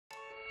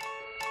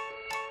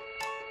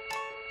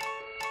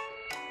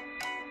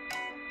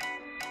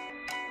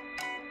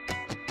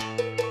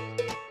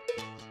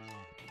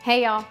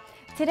Hey y'all,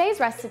 today's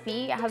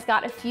recipe has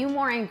got a few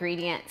more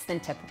ingredients than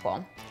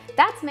typical.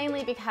 That's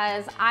mainly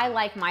because I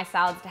like my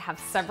salads to have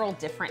several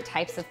different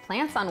types of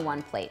plants on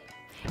one plate.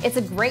 It's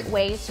a great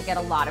way to get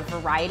a lot of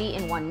variety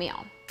in one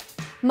meal.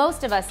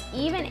 Most of us,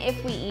 even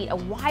if we eat a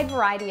wide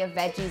variety of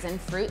veggies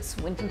and fruits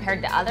when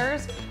compared to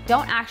others,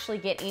 don't actually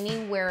get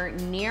anywhere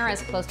near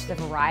as close to the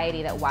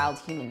variety that wild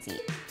humans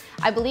eat.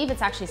 I believe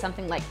it's actually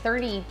something like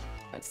 20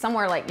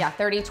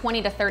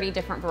 to 30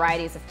 different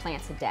varieties of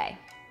plants a day.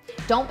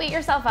 Don't beat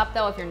yourself up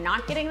though if you're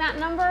not getting that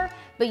number,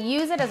 but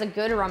use it as a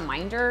good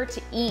reminder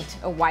to eat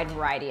a wide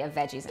variety of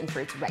veggies and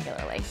fruits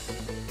regularly.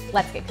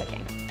 Let's get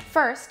cooking.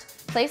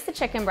 First, place the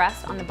chicken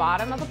breast on the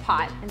bottom of a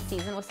pot and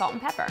season with salt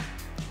and pepper.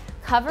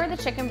 Cover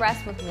the chicken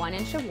breast with 1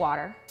 inch of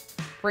water.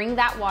 Bring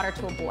that water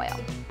to a boil.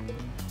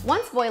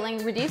 Once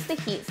boiling, reduce the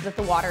heat so that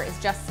the water is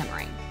just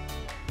simmering.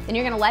 Then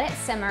you're gonna let it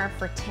simmer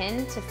for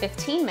 10 to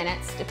 15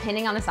 minutes,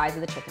 depending on the size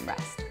of the chicken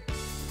breast.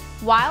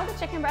 While the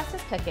chicken breast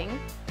is cooking,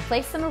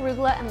 place some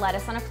arugula and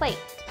lettuce on a plate,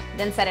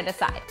 then set it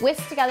aside.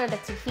 Whisk together the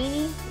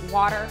tahini,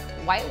 water,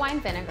 white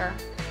wine vinegar,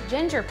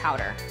 ginger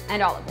powder,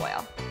 and olive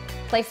oil.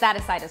 Place that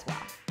aside as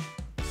well.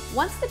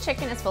 Once the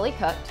chicken is fully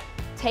cooked,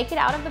 take it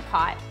out of the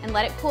pot and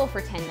let it cool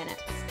for 10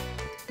 minutes.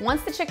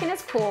 Once the chicken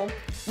is cool,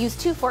 use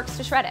 2 forks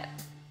to shred it.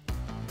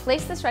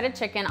 Place the shredded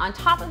chicken on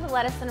top of the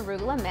lettuce and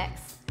arugula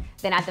mix,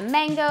 then add the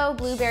mango,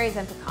 blueberries,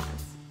 and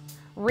pecans.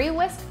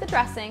 Re-whisk the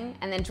dressing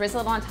and then drizzle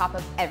it on top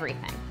of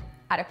everything.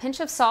 Add a pinch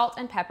of salt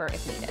and pepper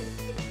if needed.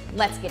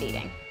 Let's get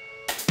eating.